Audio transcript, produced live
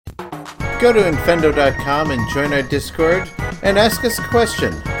Go to Infendo.com and join our Discord and ask us a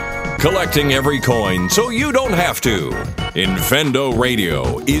question. Collecting every coin so you don't have to. Infendo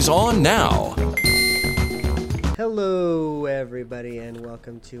Radio is on now. Hello, everybody, and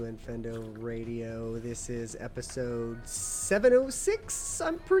welcome to Infendo Radio. This is episode 706,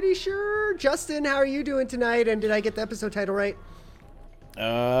 I'm pretty sure. Justin, how are you doing tonight? And did I get the episode title right?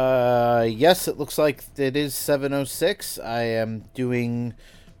 Yes, it looks like it is 706. I am doing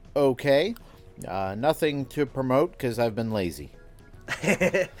okay. Nothing to promote because I've been lazy.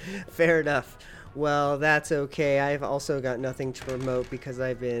 Fair enough. Well, that's okay. I've also got nothing to promote because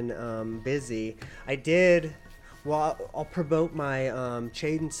I've been busy. I'll promote my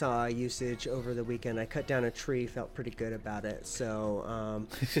chainsaw usage over the weekend. I cut down a tree, felt pretty good about it. So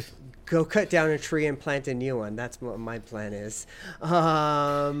go cut down a tree and plant a new one. That's what my plan is.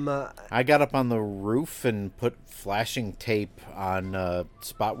 I got up on the roof and put flashing tape on a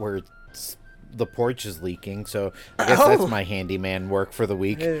spot where the porch is leaking. So I guess that's my handyman work for the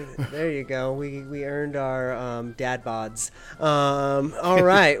week. There you go. We earned our dad bods. All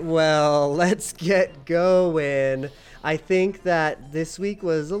right. Well, let's get going. I think that this week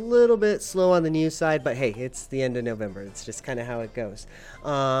was a little bit slow on the news side, but hey, it's the end of November. It's just kind of how it goes.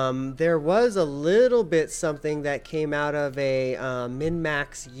 There was a little bit something that came out of a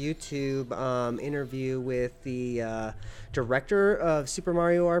MinMax YouTube interview with the director of Super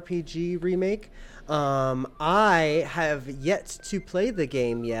Mario RPG Remake. I have yet to play the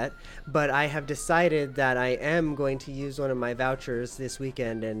game yet, but I have decided that I am going to use one of my vouchers this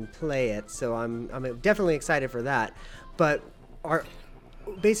weekend and play it. So I'm definitely excited for that. But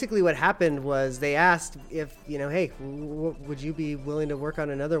basically what happened was they asked if, hey, would you be willing to work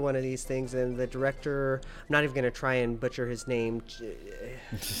on another one of these things? And the director, I'm not even going to try and butcher his name,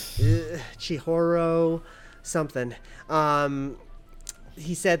 Chihiro something.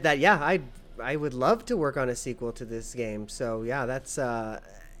 He said that, yeah, I would love to work on a sequel to this game. So yeah, that's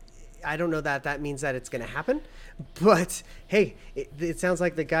I don't know that means that it's going to happen, but hey, it sounds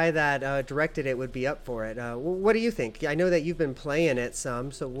like the guy that directed it would be up for it. What do you think? I know that you've been playing it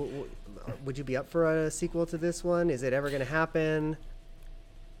some, so would you be up for a sequel to this one? Is it ever going to happen?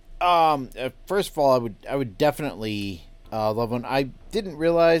 First of all, I would definitely love one. I didn't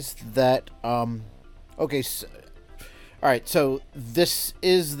realize that. Okay. All right, so this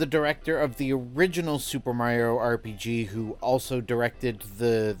is the director of the original Super Mario RPG who also directed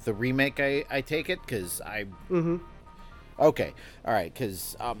the remake, I take it? Because I... Mm-hmm. Okay, all right,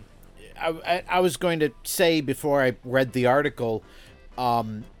 because I was going to say before I read the article,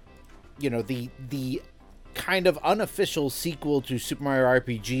 the kind of unofficial sequel to Super Mario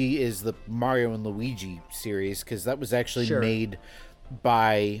RPG is the Mario and Luigi series, because that was actually made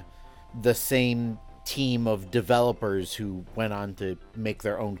by the same team of developers who went on to make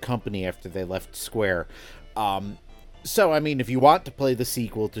their own company after they left Square. So I mean, if you want to play the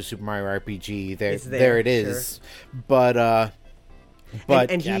sequel to Super Mario RPG, there it is. Sure. But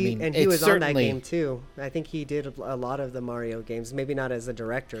he was on that game too. I think he did a lot of the Mario games. Maybe not as a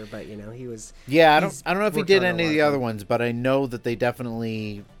director, but he was. Yeah, I don't know if he did any of the other ones, but I know that they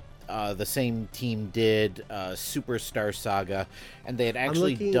definitely. The same team did Superstar Saga, and they had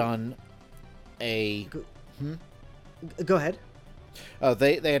actually done a... Go ahead.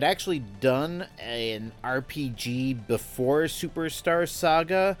 They had actually done an RPG before Superstar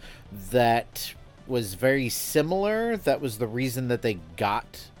Saga that was very similar. That was the reason that they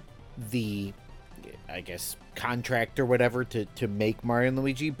got the, I guess, contract or whatever to make Mario and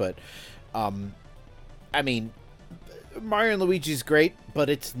Luigi. But, I mean... Mario and Luigi's great, but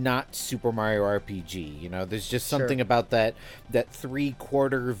it's not Super Mario RPG. There's just something about that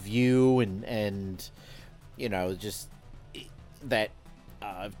 3/4 view and just that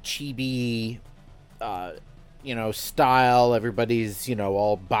chibi style. Everybody's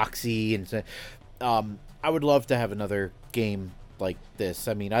all boxy and I would love to have another game like this.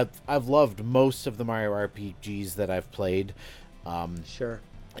 I mean, I've loved most of the Mario RPGs that I've played.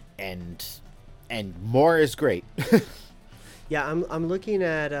 And more is great. Yeah, I'm looking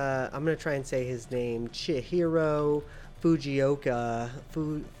at I'm gonna try and say his name, Chihiro Fujioka.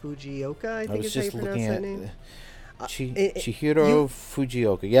 Fujioka, I think is how you pronounce that name. Chihiro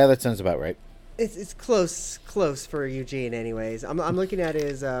Fujioka. Yeah, that sounds about right. It's close for Eugene, anyways. I'm looking at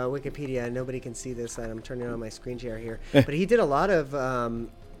his Wikipedia. Nobody can see this. I'm turning on my screen share here, but he did a lot of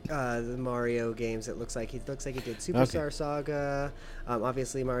the Mario games. It looks like he did Superstar Saga,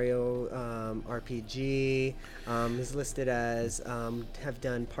 obviously Mario RPG. He's listed as have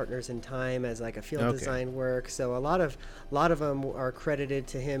done Partners in Time as like a field design work. So a lot of them are credited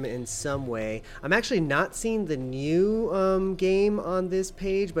to him in some way. I'm actually not seeing the new game on this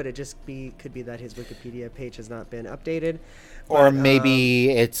page, but it just could be that his Wikipedia page has not been updated, or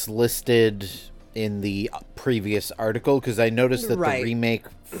maybe it's listed in the previous article, because I noticed that the remake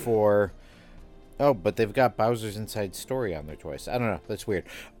for but they've got Bowser's Inside Story on there twice. I don't know, that's weird.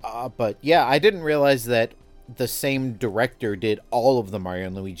 But yeah, I didn't realize that the same director did all of the Mario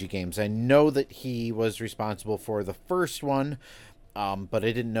and Luigi games. I know that he was responsible for the first one, but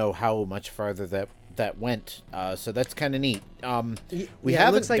I didn't know how much farther that went. So that's kind of neat. It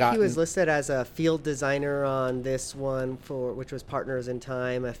looks like he was listed as a field designer on this one, which was Partners in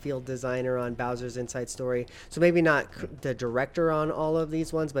Time, a field designer on Bowser's Inside Story. So maybe not the director on all of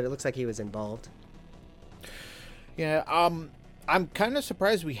these ones, but it looks like he was involved. Yeah, I'm kind of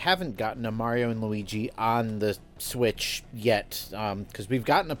surprised we haven't gotten a Mario and Luigi on the Switch yet, because we've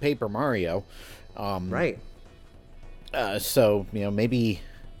gotten a Paper Mario. Right. So, maybe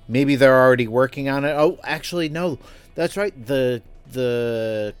they're already working on it. Oh, actually, no. That's right.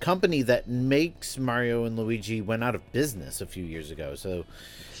 The company that makes Mario and Luigi went out of business a few years ago. So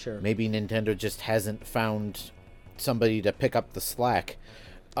sure, maybe Nintendo just hasn't found somebody to pick up the slack.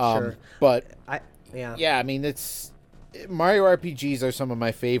 Sure. But yeah, I mean, it's Mario RPGs are some of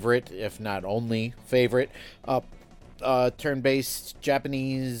my favorite, if not only favorite, turn-based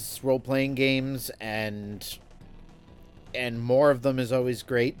Japanese role-playing games, and more of them is always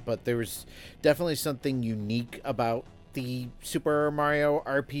great, but there was definitely something unique about the Super Mario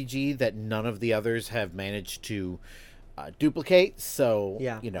RPG that none of the others have managed to duplicate. So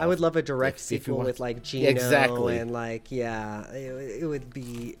yeah, I would love a direct sequel with like Geno, exactly, and like it would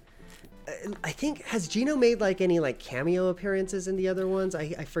be. I think, has Geno made like any like cameo appearances in the other ones?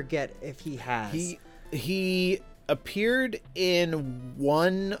 I forget if he has. He appeared in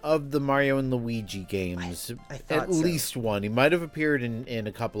one of the Mario and Luigi games. I thought at least one. He might have appeared in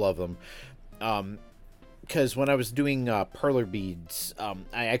a couple of them. Because when I was doing perler beads,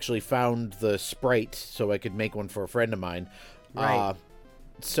 I actually found the sprite so I could make one for a friend of mine. Right.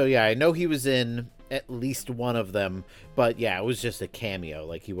 So yeah, I know he was in at least one of them, but yeah, it was just a cameo.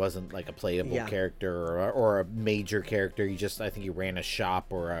 Like, he wasn't like a playable character or a major character. I think he ran a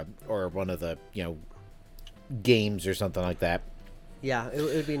shop or one of the games or something like that. Yeah, it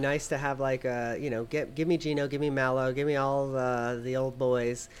would be nice to have like give me Geno, give me Mallow, give me all the old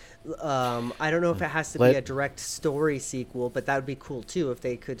boys. I don't know if it has to be a direct story sequel, but that would be cool too if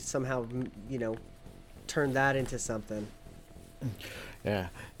they could somehow turn that into something. Yeah,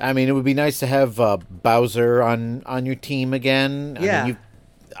 I mean, it would be nice to have Bowser on your team again. Yeah.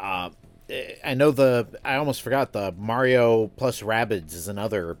 I know I almost forgot the Mario plus Rabbids is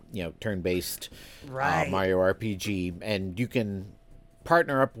another turn-based Mario RPG, and you can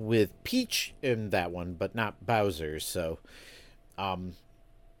partner up with Peach in that one, but not Bowser. So,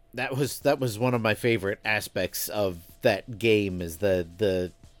 that was one of my favorite aspects of that game, is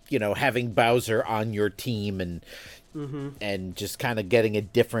the having Bowser on your team and. Mm-hmm. And just kind of getting a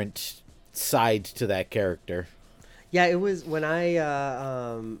different side to that character. Yeah, it was when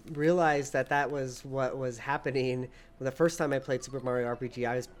I realized that was what was happening. The first time I played Super Mario RPG,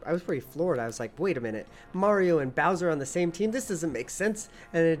 I was pretty floored. I was like, wait a minute, Mario and Bowser on the same team? This doesn't make sense.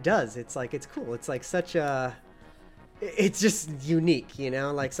 And it does. It's like, it's cool. It's like it's just unique,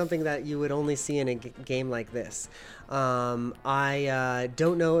 like something that you would only see in a game like this. I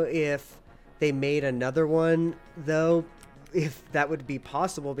don't know if they made another one, though, if that would be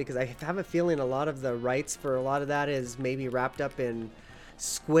possible, because I have a feeling a lot of the rights for a lot of that is maybe wrapped up in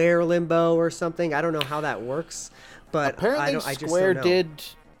Square limbo or something. I don't know how that works, but apparently I Square just don't know. Did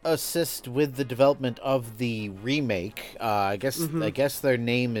assist with the development of the remake. I guess their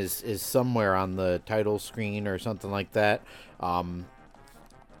name is somewhere on the title screen or something like that. I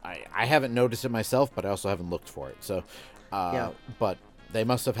haven't noticed it myself, but I also haven't looked for it. So, but they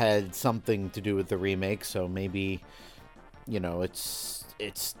must have had something to do with the remake, so maybe,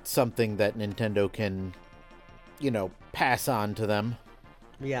 it's something that Nintendo can, pass on to them.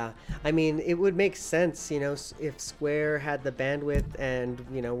 Yeah, I mean, it would make sense, if Square had the bandwidth and,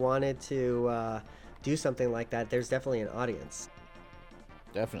 wanted to do something like that. There's definitely an audience.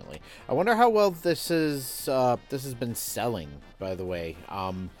 Definitely. I wonder how well this has been selling, by the way.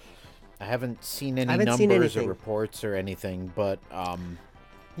 I haven't seen any numbers or reports or anything, but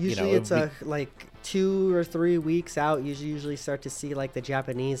usually it's like 2 or 3 weeks out. You usually start to see like the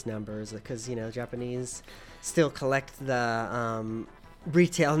Japanese numbers, because Japanese still collect the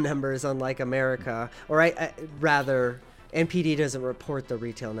retail numbers unlike America, or I rather NPD doesn't report the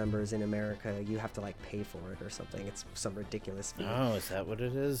retail numbers in America. You have to like pay for it or something. It's some ridiculous fee. Oh, is that what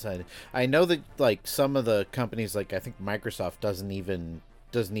it is? I know that like some of the companies, like I think Microsoft doesn't even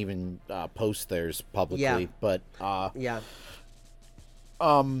post theirs publicly. Yeah. But Yeah.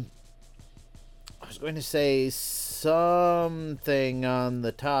 I was going to say something on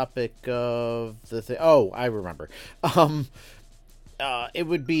the topic of the thing. Oh, I remember. It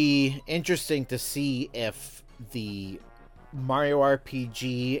would be interesting to see if the Mario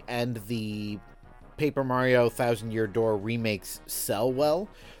RPG and the Paper Mario Thousand Year Door remakes sell well,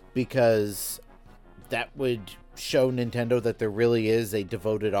 because that would show Nintendo that there really is a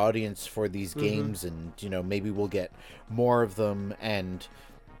devoted audience for these games, and maybe we'll get more of them, and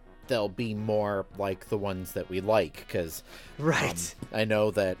they'll be more like the ones that we like, because Right. I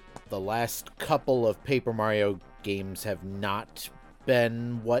know that the last couple of Paper Mario games have not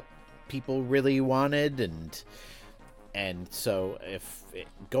been what people really wanted, and so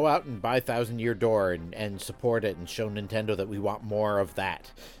go out and buy Thousand Year Door and support it and show Nintendo that we want more of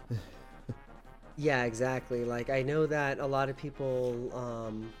that. Yeah, exactly. Like, I know that a lot of people,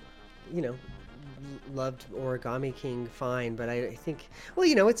 loved Origami King fine, but I think, well,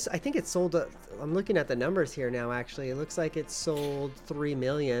 I think it's sold, I'm looking at the numbers here now, actually. It looks like it's sold 3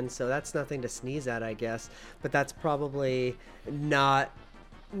 million, so that's nothing to sneeze at, I guess. But that's probably not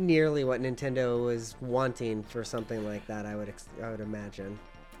nearly what Nintendo was wanting for something like that, I would imagine.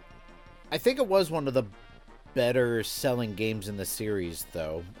 I think it was one of the better selling games in the series,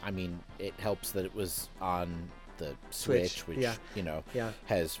 though. I mean, it helps that it was on the Switch, which yeah.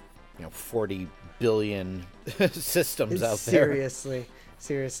 Has 40 billion systems out there.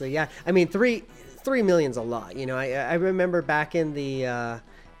 Seriously, yeah. I mean, 3 million's a lot. I remember back in the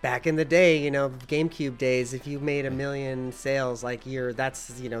day, GameCube days, if you made 1 million sales, like that's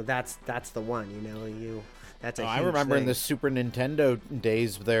the one. That's a huge I remember thing. in the Super Nintendo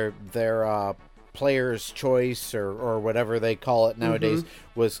days, their Player's Choice or whatever they call it nowadays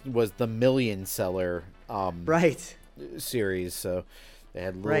was the million seller right series. So they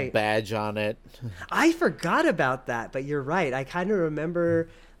had a little Right. badge on it. I forgot about that, but you're right. I kind of remember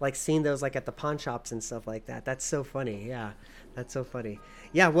like seeing those like at the pawn shops and stuff like that. That's so funny. Yeah, that's so funny.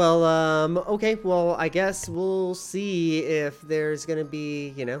 Yeah. Well, okay. Well, I guess we'll see if there's gonna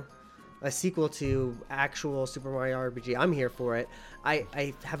be a sequel to actual Super Mario RPG. I'm here for it.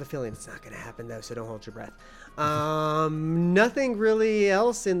 I have a feeling it's not gonna happen though, so don't hold your breath. Nothing really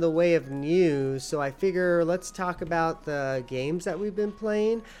else in the way of news, so I figure let's talk about the games that we've been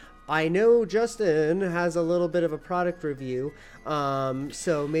playing. I know Justin has a little bit of a product review,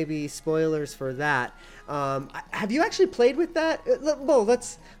 so maybe spoilers for that. Have you actually played with that? Well,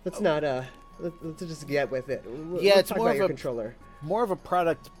 let's just get with it. Yeah, Let's it's talk more about of your a controller. More of a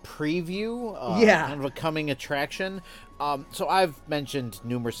product preview, Yeah. kind of a coming attraction. So I've mentioned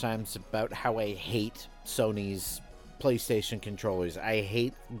numerous times about how I hate Sony's PlayStation controllers. I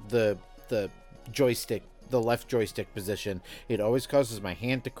hate the joystick, the left joystick position. It always causes my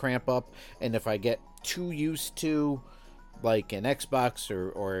hand to cramp up, and if I get too used to like an Xbox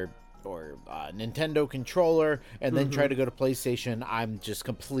or Nintendo controller and then try to go to PlayStation, I'm just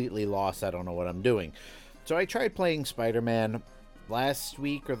completely lost. I don't know what I'm doing. So I tried playing Spider-Man last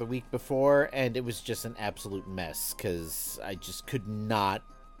week or the week before, and it was just an absolute mess because I just could not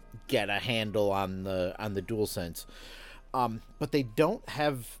get a handle on the DualSense. But they don't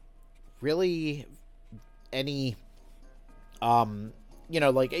have really any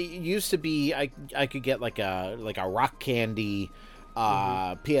like it used to be. I could get like a Rock Candy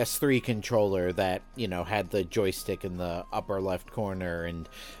PS3 controller that had the joystick in the upper left corner, and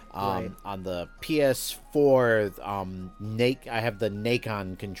Right. on the PS4 I have the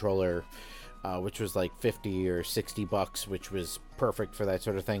Nacon controller, which was like $50 or $60, which was perfect for that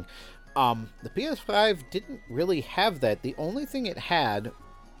sort of thing. The PS5 didn't really have that. The only thing it had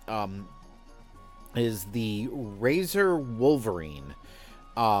is the Razer Wolverine,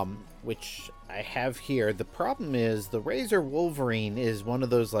 which I have here. The problem is the Razer Wolverine is one of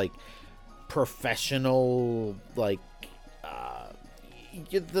those like professional like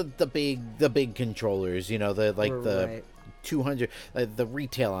the big controllers, the Right. 200. The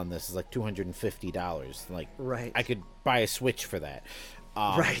retail on this is like $250. Like, Right. I could buy a Switch for that.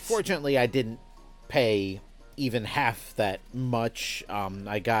 Right. Fortunately, I didn't pay even half that much.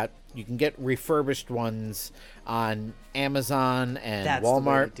 You can get refurbished ones on Amazon and That's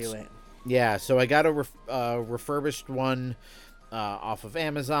Walmart. the way to do it. Yeah, so I got a refurbished one off of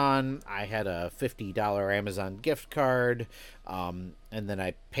Amazon. I had a $50 Amazon gift card, and then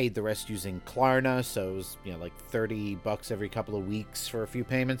I paid the rest using Klarna, so it was like $30 every couple of weeks for a few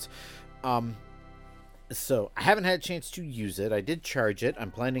payments. So I haven't had a chance to use it. I did charge it.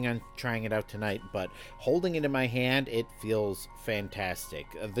 I'm planning on trying it out tonight, but holding it in my hand, it feels fantastic.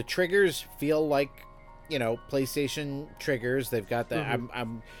 The triggers feel like PlayStation triggers. They've got that.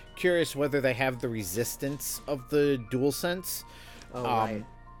 I'm curious whether they have the resistance of the DualSense. Right.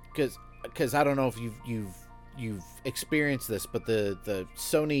 Because I don't know if you've experienced this, but the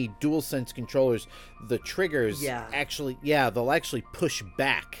Sony DualSense controllers, the triggers they'll actually push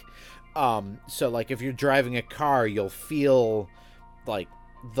back. So like if you're driving a car, you'll feel like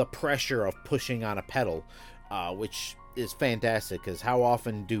the pressure of pushing on a pedal, which is fantastic, because how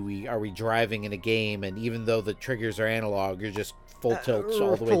often are we driving in a game, and even though the triggers are analog, you're just full tilt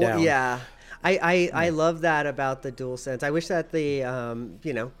all the way down. I love that about the DualSense. I wish that the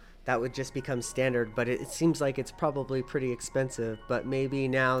that would just become standard, but it seems like it's probably pretty expensive. But maybe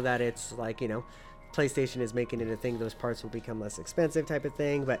now that it's like PlayStation is making it a thing, those parts will become less expensive, type of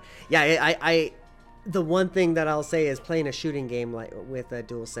thing. But yeah, I the one thing that I'll say is playing a shooting game like with a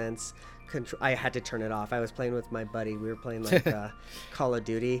DualSense control, I had to turn it off. I was playing with my buddy. We were playing like Call of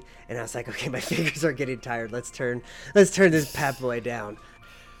Duty, and I was like, okay, my fingers are getting tired. Let's turn this bad boy down.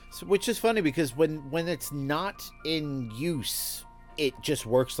 So, which is funny because when it's not in use, it just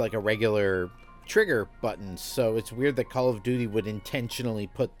works like a regular trigger button. So it's weird that Call of Duty would intentionally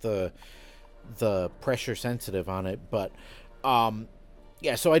put the pressure sensitive on it, but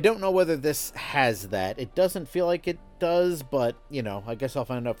so I don't know whether this has that. It doesn't feel like it does, but I guess I'll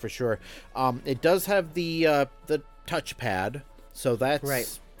find out for sure. It does have the touchpad, so that's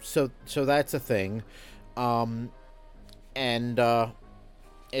right. So that's a thing, and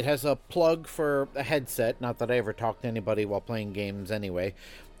it has a plug for a headset. Not that I ever talk to anybody while playing games anyway,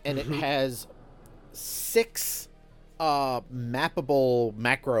 and it has 6 mappable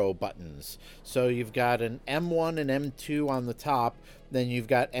macro buttons. So you've got an M1 and M2 on the top, then you've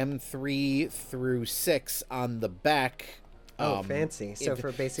got M3 through 6 on the back. Fancy. So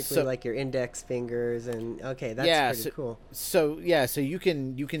for basically like your index fingers, and that's pretty cool. So you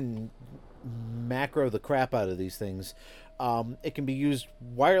can macro the crap out of these things. It can be used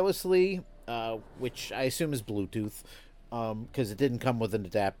wirelessly, which I assume is Bluetooth, because it didn't come with an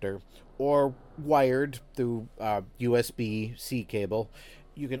adapter, or wired through USB-C cable.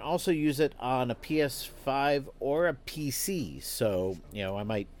 You can also use it on a PS5 or a PC. So I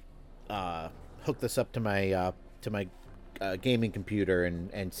might hook this up to my gaming computer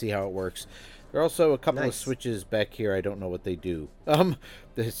and see how it works. There are also a couple of switches back here. I don't know what they do.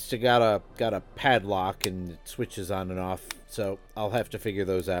 It's got a padlock and it switches on and off. So I'll have to figure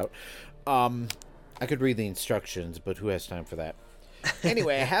those out. I could read the instructions, but who has time for that?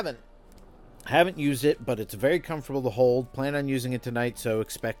 Anyway, I haven't used it, but it's very comfortable to hold. Plan on using it tonight, so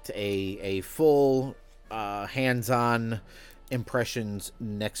expect a full hands-on impressions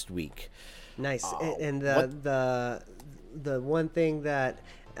next week. Nice. And the one thing that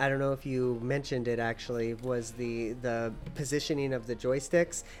I don't know if you mentioned it actually was the positioning of the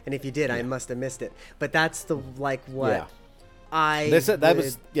joysticks, and if you did, I must have missed it. But that's that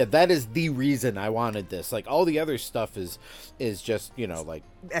is the reason I wanted this. Like all the other stuff is just like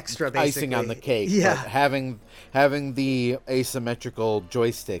extra, basically icing on the cake. Yeah, but having the asymmetrical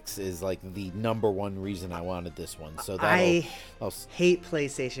joysticks is like the number one reason I wanted this one. So I hate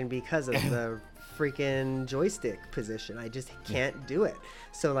PlayStation because of the freaking joystick position. I just can't do it.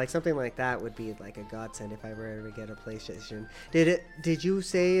 So like something like that would be like a godsend if I were ever to get a PlayStation. Did you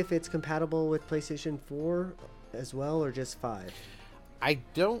say if it's compatible with PlayStation 4 as well, or just 5? I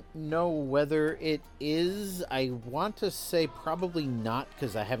don't know whether it is. I want to say probably not,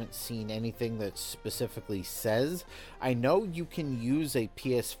 because I haven't seen anything that specifically says. I know you can use a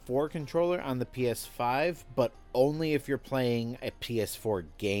PS4 controller on the PS5, but only if you're playing a PS4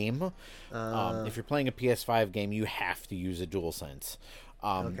 game. If you're playing a PS5 game, you have to use a DualSense.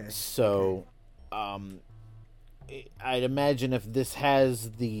 I'd imagine if this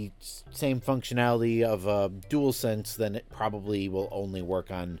has the same functionality of a DualSense, then it probably will only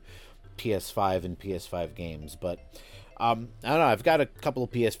work on PS5 and PS5 games. But I don't know. I've got a couple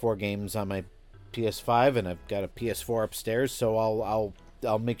of PS4 games on my PS5, and I've got a PS4 upstairs, so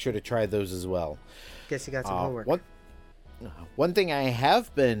I'll make sure to try those as well. Guess you got some homework. One thing I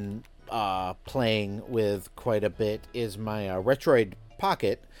have been playing with quite a bit is my Retroid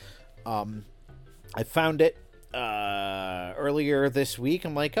Pocket. I found it earlier this week.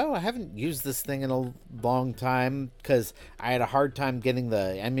 I'm like, I haven't used this thing in a long time, because I had a hard time getting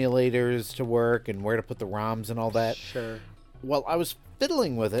the emulators to work and where to put the ROMs and all that. Sure. well, I was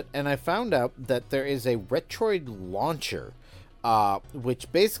fiddling with it, and I found out that there is a Retroid launcher,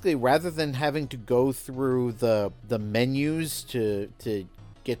 which basically, rather than having to go through the menus to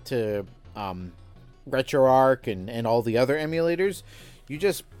get to RetroArch and all the other emulators, you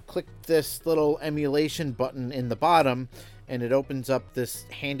just click this little emulation button in the bottom, and it opens up this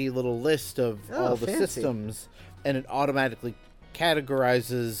handy little list of all the systems, and it automatically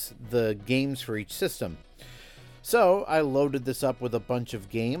categorizes the games for each system. So I loaded this up with a bunch of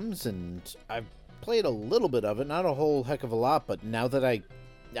games, and I've played a little bit of it, not a whole heck of a lot, but now that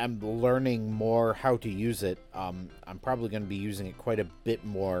I'm learning more how to use it, I'm probably going to be using it quite a bit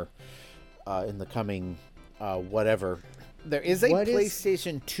more in the coming whatever. There is a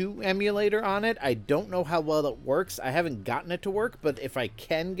PlayStation 2 emulator on it. I don't know how well it works. I haven't gotten it to work, but if I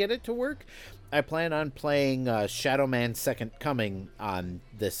can get it to work, I plan on playing Shadow Man Second Coming on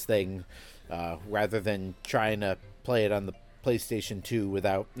this thing, rather than trying to play it on the PlayStation 2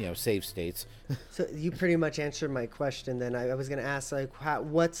 without, save states. So you pretty much answered my question then. I was going to ask,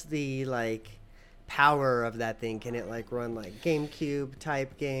 what's the, power of that thing? Can it, run, GameCube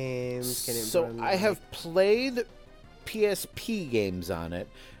type games? Can it run, I have played PSP games on it,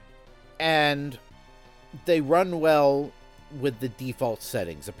 and they run well with the default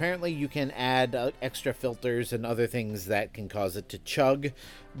settings. Apparently you can add extra filters and other things that can cause it to chug,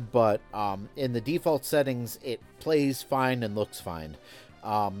 but in the default settings it plays fine and looks fine.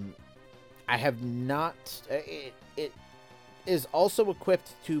 I have not... It is also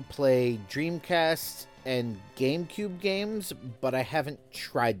equipped to play Dreamcast and GameCube games, but I haven't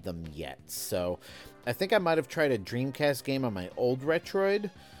tried them yet. So I think I might have tried a Dreamcast game on my old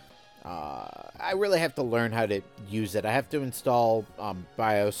Retroid. I really have to learn how to use it. I have to install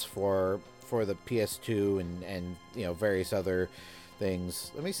BIOS for the PS2 and various other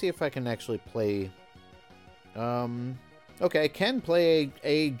things. Let me see if I can actually play... okay, I can play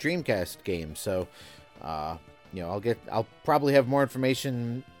a Dreamcast game, so I'll probably have more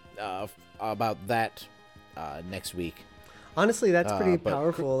information about that next week. Honestly, that's pretty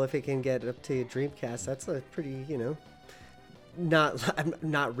powerful if it can get up to Dreamcast. That's a pretty,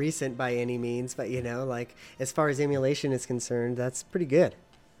 not recent by any means, but as far as emulation is concerned, that's pretty good.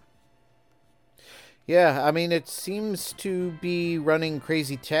 Yeah, I mean, it seems to be running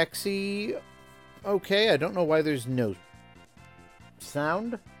Crazy Taxi okay. I don't know why there's no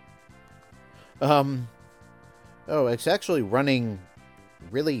sound. Oh, it's actually running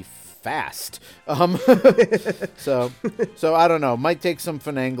really fast. So I don't know. Might take some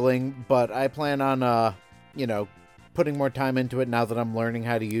finagling, but I plan on putting more time into it now that I'm learning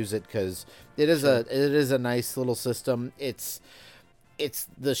how to use it, because it is a nice little system. It's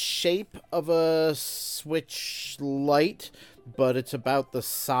the shape of a Switch Lite, but it's about the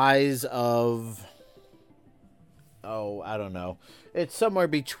size of, I don't know. It's somewhere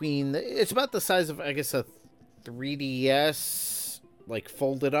between. It's about the size of, I guess, a 3DS,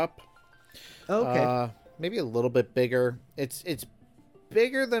 folded up. Okay. Maybe a little bit bigger. It's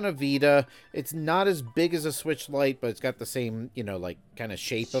bigger than a Vita. It's not as big as a Switch Lite, but it's got the same, kind of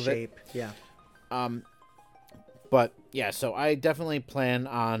shape of it. Yeah. But yeah, so I definitely plan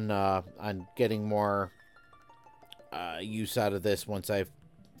on getting more use out of this once I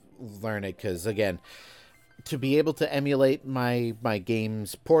learn it, because again, to be able to emulate my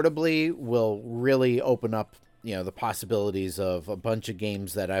games portably will really open up the possibilities of a bunch of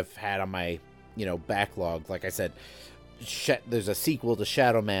games that I've had on my backlog. Like I said, there's a sequel to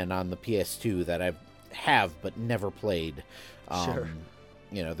Shadow Man on the PS2 that I have but never played. Sure.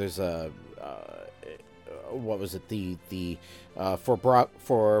 There's a what was it? The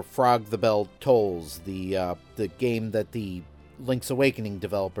for Frog the Bell Tolls, the game that the Link's Awakening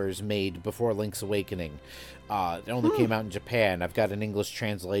developers made before Link's Awakening. It only came out in Japan. I've got an English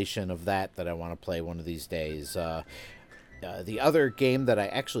translation of that I want to play one of these days. The other game that I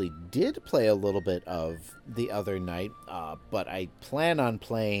actually did play a little bit of the other night, but I plan on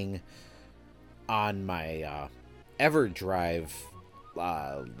playing on my EverDrive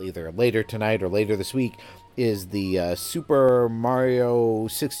either later tonight or later this week, is the Super Mario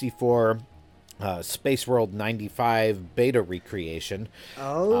 64 Space World 95 beta recreation.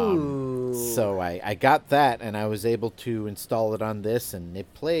 Oh. So I got that, and I was able to install it on this, and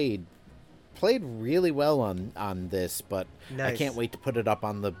it played really well on this, but nice. I can't wait to put it up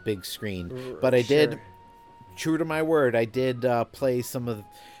on the big screen. But I did, true to my word, I did play some of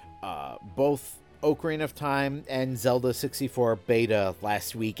both Ocarina of Time and Zelda 64 beta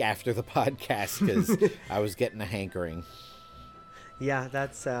last week after the podcast, because I was getting a hankering. Yeah,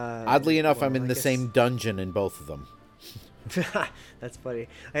 that's... Oddly enough, I'm in the same dungeon in both of them. That's funny.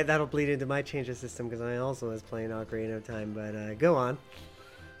 That'll bleed into my change of system because I also was playing Ocarina of Time. But go on.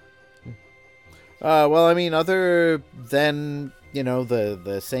 Well, I mean, other than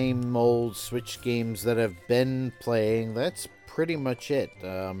the same old Switch games that I've been playing, that's pretty much it.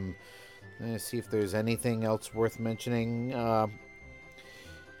 Let's see if there's anything else worth mentioning.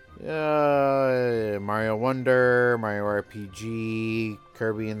 Mario Wonder, Mario RPG,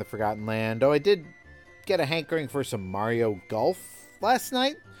 Kirby and the Forgotten Land. Oh, I did get a hankering for some Mario Golf last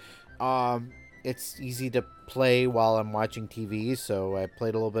night. It's easy to play while I'm watching TV, so I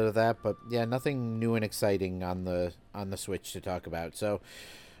played a little bit of that. But yeah, nothing new and exciting on the Switch to talk about. So,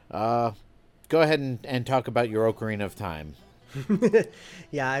 go ahead and talk about your Ocarina of Time.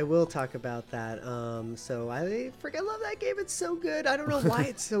 Yeah, I will talk about that. So I freaking love that game. It's so good. I don't know why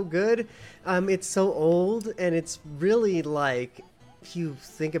it's so good. It's so old, and it's really like, if you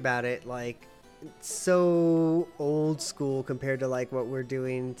think about it, like it's so old school compared to like what we're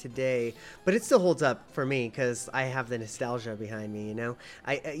doing today. But it still holds up for me because I have the nostalgia behind me.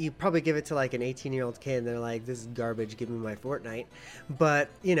 You probably give it to like an 18-year-old kid, and they're like, "This is garbage. Give me my Fortnite." But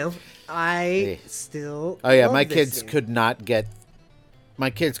I still. Oh yeah, love my this kids game. could not get. My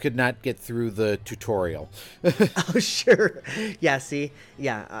kids could not get through the tutorial. Oh sure, yeah. See,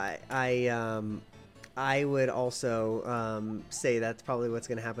 yeah. I would also say that's probably what's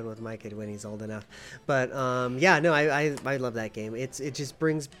going to happen with my kid when he's old enough. But yeah, no, I love that game. It just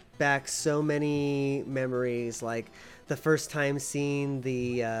brings back so many memories, like the first time seeing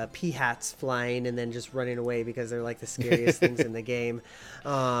the pea hats flying and then just running away because they're like the scariest things in the game.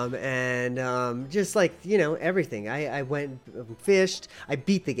 Just like, everything. I went fished. I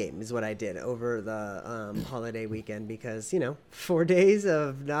beat the game is what I did over the holiday weekend because, 4 days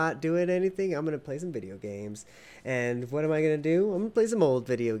of not doing anything, I'm going to play some video games. And what am I going to do? I'm going to play some old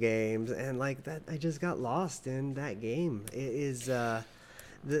video games. And like that, I just got lost in that game. It is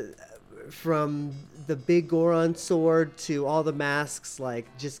from the big Goron sword to all the masks, like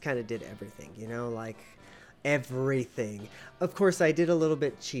just kind of did everything, like everything. Of course, I did a little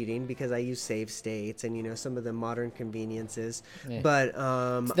bit cheating because I use save states and some of the modern conveniences. Yeah. But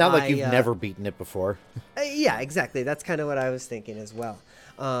it's not like you've never beaten it before. Yeah, exactly. That's kind of what I was thinking as well.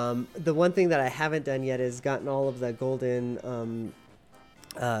 The one thing that I haven't done yet is gotten all of the golden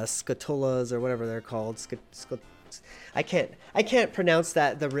scatolas or whatever they're called. I can't pronounce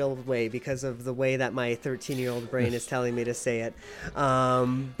that the real way because of the way that my 13-year-old brain is telling me to say it.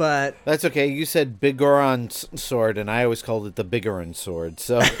 But that's okay. You said Bigoron's sword, and I always called it the Bigoron sword.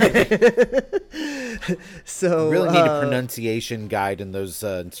 So, so you really need a pronunciation guide in those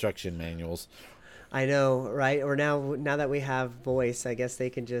instruction manuals. I know, right? Or now that we have voice, I guess they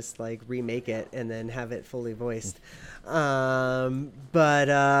can just like remake it and then have it fully voiced. Yeah,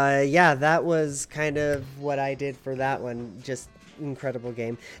 that was kind of what I did for that one. Just incredible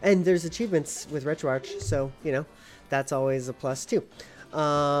game. And there's achievements with RetroArch, so that's always a plus too.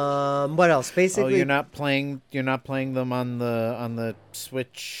 What else? Basically, you're not playing them on the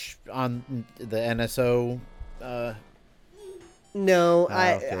Switch on the NSO. No,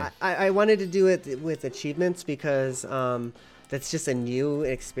 okay. I wanted to do it with achievements because that's just a new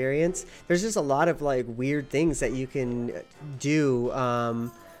experience. There's just a lot of like weird things that you can do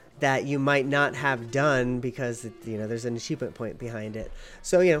that you might not have done because there's an achievement point behind it.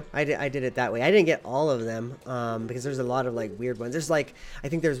 So I did it that way. I didn't get all of them because there's a lot of like weird ones. There's like, I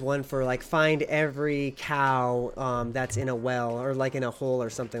think there's one for like find every cow that's in a well or like in a hole or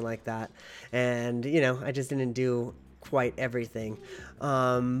something like that. And I just didn't do quite everything.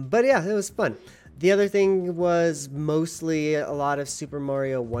 But yeah, it was fun. The other thing was mostly a lot of Super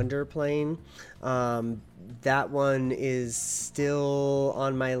Mario Wonder playing. That one is still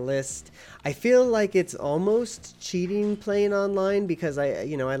on my list. I feel like it's almost cheating playing online because I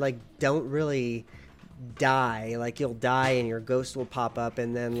like don't really die. Like you'll die and your ghost will pop up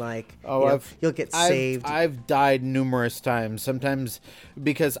and then like you'll get saved. I've died numerous times. Sometimes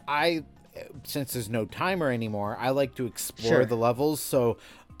because since there's no timer anymore, I like to explore the levels. So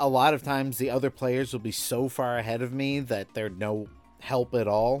a lot of times the other players will be so far ahead of me that they're no help at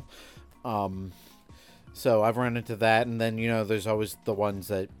all. So I've run into that. And then, there's always the ones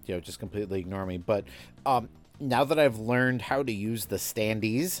that, just completely ignore me. But now that I've learned how to use the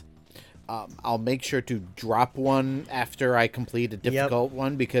standees, I'll make sure to drop one after I complete a difficult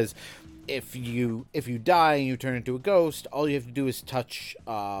one because if you die and you turn into a ghost, all you have to do is touch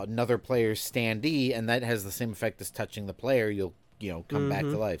another player's standee, and that has the same effect as touching the player. You'll come back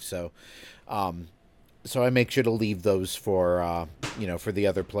to life. So I make sure to leave those for for the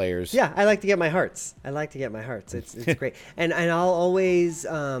other players. Yeah, I like to get my hearts. It's great. And I'll always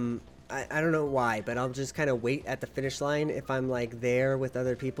I don't know why, but I'll just kind of wait at the finish line if I'm like there with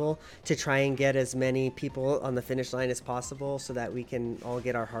other people to try and get as many people on the finish line as possible so that we can all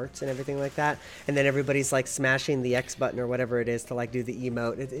get our hearts and everything like that. And then everybody's like smashing the X button or whatever it is to like do the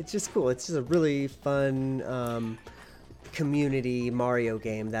emote. It's just cool. It's just a really fun community Mario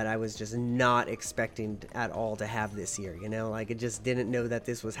game that I was just not expecting at all to have this year, you know, like it just didn't know that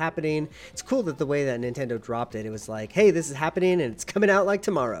this was happening. It's cool that the way that Nintendo dropped it, it was like, hey, this is happening and it's coming out like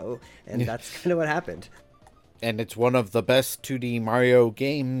tomorrow, and that's kind of what happened. And it's one of the best 2D Mario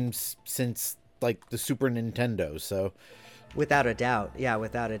games since like the Super Nintendo, so without a doubt. Yeah,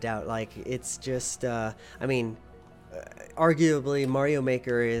 without a doubt. Like it's just I mean, arguably Mario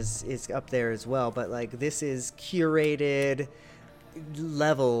Maker is up there as well, but like this is curated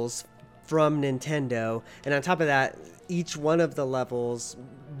levels from Nintendo, and on top of that, each one of the levels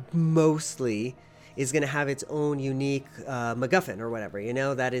mostly is going to have its own unique MacGuffin or whatever, you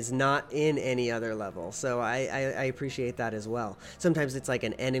know, that is not in any other level. So I appreciate that as well. Sometimes it's like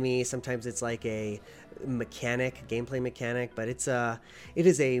an enemy, sometimes it's like a gameplay mechanic, but it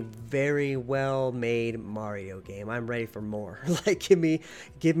is a very well made Mario game. I'm ready for more. Like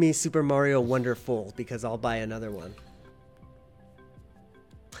give me Super Mario Wonderful, because I'll buy another one.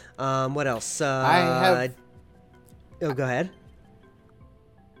 What else? Oh, go ahead.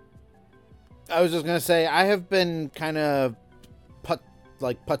 I was just gonna say, I have been kind of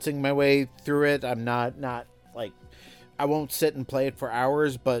putzing my way through it. I'm not like, I won't sit and play it for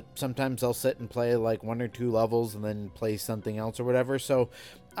hours, but sometimes I'll sit and play like 1 or 2 levels and then play something else or whatever. So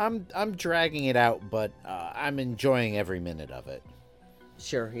I'm dragging it out, but I'm enjoying every minute of it.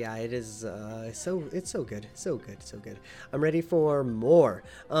 Sure, yeah, it is. It's so good, so good. I'm ready for more.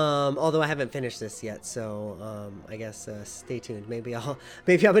 Although I haven't finished this yet, so I guess stay tuned. Maybe I'm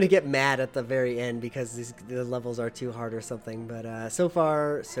gonna get mad at the very end because the levels are too hard or something. But so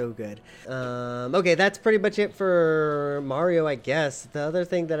far, so good. Okay, that's pretty much it for Mario, I guess. The other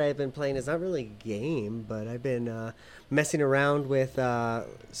thing that I've been playing is not really a game, but I've been messing around with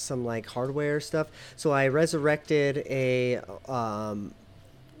some like hardware stuff. So I resurrected a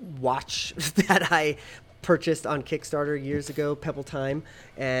watch that I purchased on Kickstarter years ago, Pebble Time,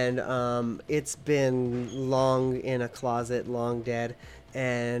 and it's been long in a closet, long dead,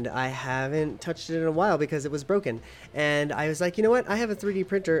 and I haven't touched it in a while because it was broken. And I was like, you know what, I have a 3D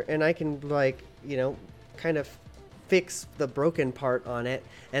printer and I can, like, you know, kind of fix the broken part on it.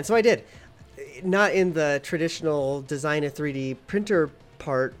 And so I did. Not in the traditional design a 3D printer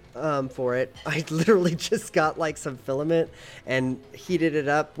part for it. I literally just got like some filament and heated it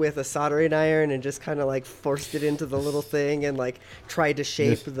up with a soldering iron and just kind of like forced it into the little thing and like tried to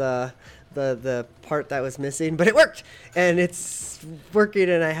shape the part that was missing, but it worked and it's working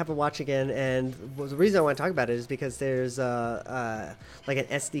and I have a watch again. And the reason I want to talk about it is because there's like an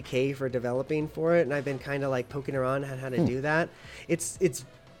SDK for developing for it, and I've been kind of like poking around on how to do that. It's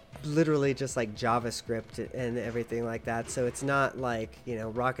literally just like JavaScript and everything like that, so it's not like, you know,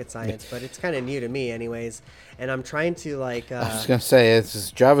 rocket science, but it's kind of new to me anyways, and I'm trying to like I was gonna say,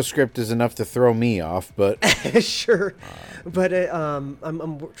 JavaScript is enough to throw me off, but sure, but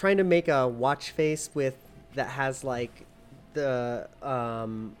I'm trying to make a watch face with that has like the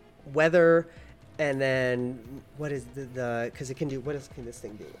weather, and then what is the because it can do, what else can this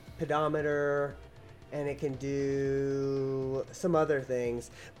thing do? Pedometer, and it can do some other things,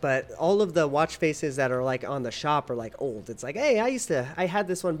 but all of the watch faces that are like on the shop are like old. It's like, hey, I had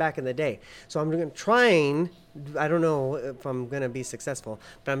this one back in the day. So I'm trying, I don't know if I'm going to be successful,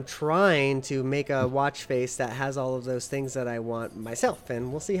 but I'm trying to make a watch face that has all of those things that I want myself,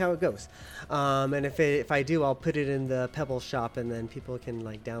 and we'll see how it goes. And if I do, I'll put it in the Pebble shop, and then people can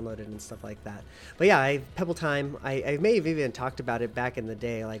like download it and stuff like that. But yeah, Pebble Time, I may have even talked about it back in the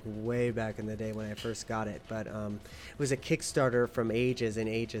day, like way back in the day when I first got it, but it was a Kickstarter from ages and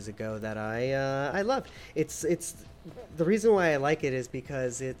ages ago that I loved. It's the reason why I like it is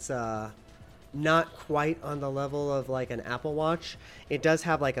because it's not quite on the level of like an Apple Watch. It does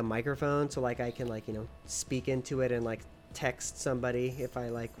have like a microphone, so like I can like, you know, speak into it and like text somebody if I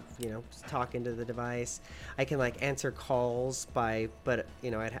like, you know, talk into the device. I can like answer calls but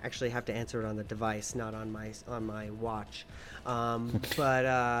you know, I'd actually have to answer it on the device, not on my watch.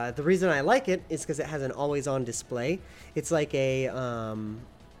 But the reason I like it is because it has an always-on display. It's like a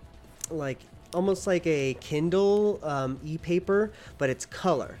like almost like a Kindle e-paper, but it's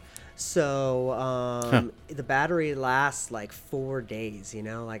color. So the battery lasts like 4 days, you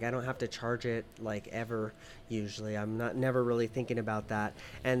know, like I don't have to charge it like ever usually. I'm never really thinking about that.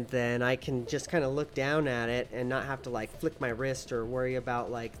 And then I can just kind of look down at it and not have to like flick my wrist or worry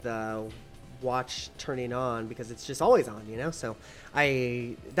about like the watch turning on because it's just always on, So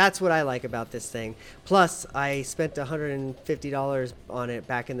that's what I like about this thing. Plus, I spent $150 on it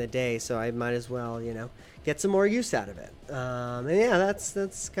back in the day, so I might as well, get some more use out of it. And yeah,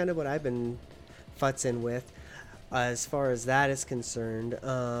 that's kind of what I've been futzing with. As far as that is concerned,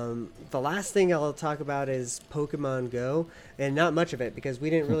 the last thing I'll talk about is Pokemon Go, and not much of it because we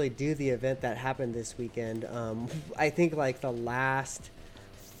didn't really do the event that happened this weekend. I think like the last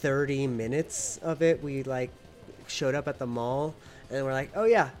 30 minutes of it, we like showed up at the mall and we're like, oh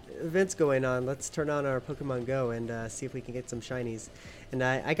yeah, event's going on. Let's turn on our Pokemon Go and see if we can get some shinies. And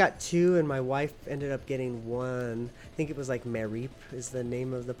I got 2, and my wife ended up getting 1. I think it was like Mareep is the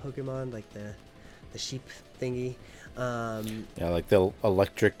name of the Pokemon, like the sheep thingy. Yeah, like the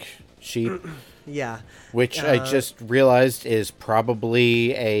electric sheep. Yeah. Which I just realized is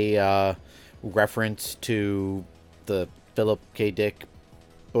probably a reference to the Philip K. Dick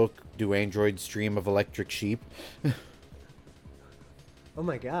book, Do Androids Dream of Electric Sheep? Oh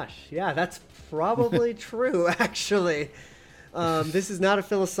my gosh. Yeah, that's probably true, actually. This is not a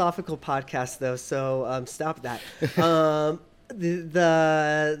philosophical podcast, though, so stop that.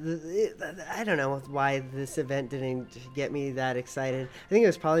 I don't know why this event didn't get me that excited. I think it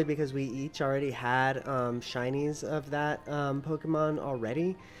was probably because we each already had shinies of that Pokemon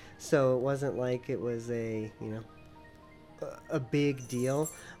already, so it wasn't like it was a big deal.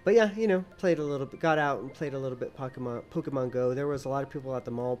 But yeah, played a little bit, got out and played a little bit Pokemon Go. There was a lot of people at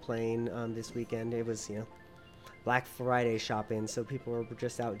the mall playing this weekend. It was Black Friday shopping, so people were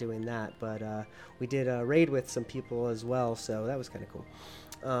just out doing that. But we did a raid with some people as well, so that was kind of cool.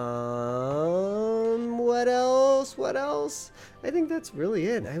 What else? I think that's really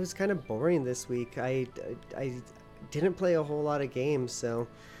it. I was kind of boring this week. I didn't play a whole lot of games, so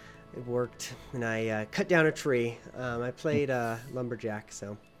it worked. And I cut down a tree. I played Lumberjack,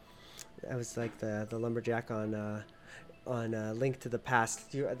 so I was like the Lumberjack on Link to the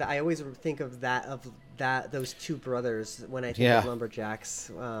Past. I always think of those two brothers when I think of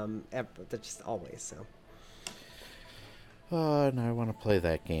Lumberjacks. They're just always so. Oh, no, I want to play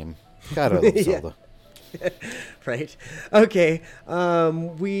that game. God, I love Zelda. Right. Okay.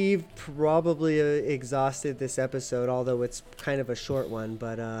 We've probably exhausted this episode, although it's kind of a short one,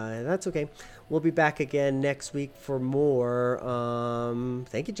 but that's okay. We'll be back again next week for more.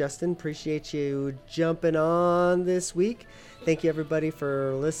 Thank you, Justin. Appreciate you jumping on this week. Thank you, everybody,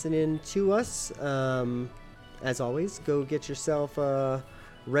 for listening to us. As always, go get yourself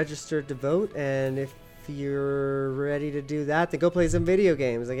registered to vote, and if you're ready to do that, then go play some video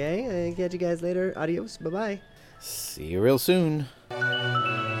games, okay? I'll catch you guys later. Adios. Bye-bye. See you real soon.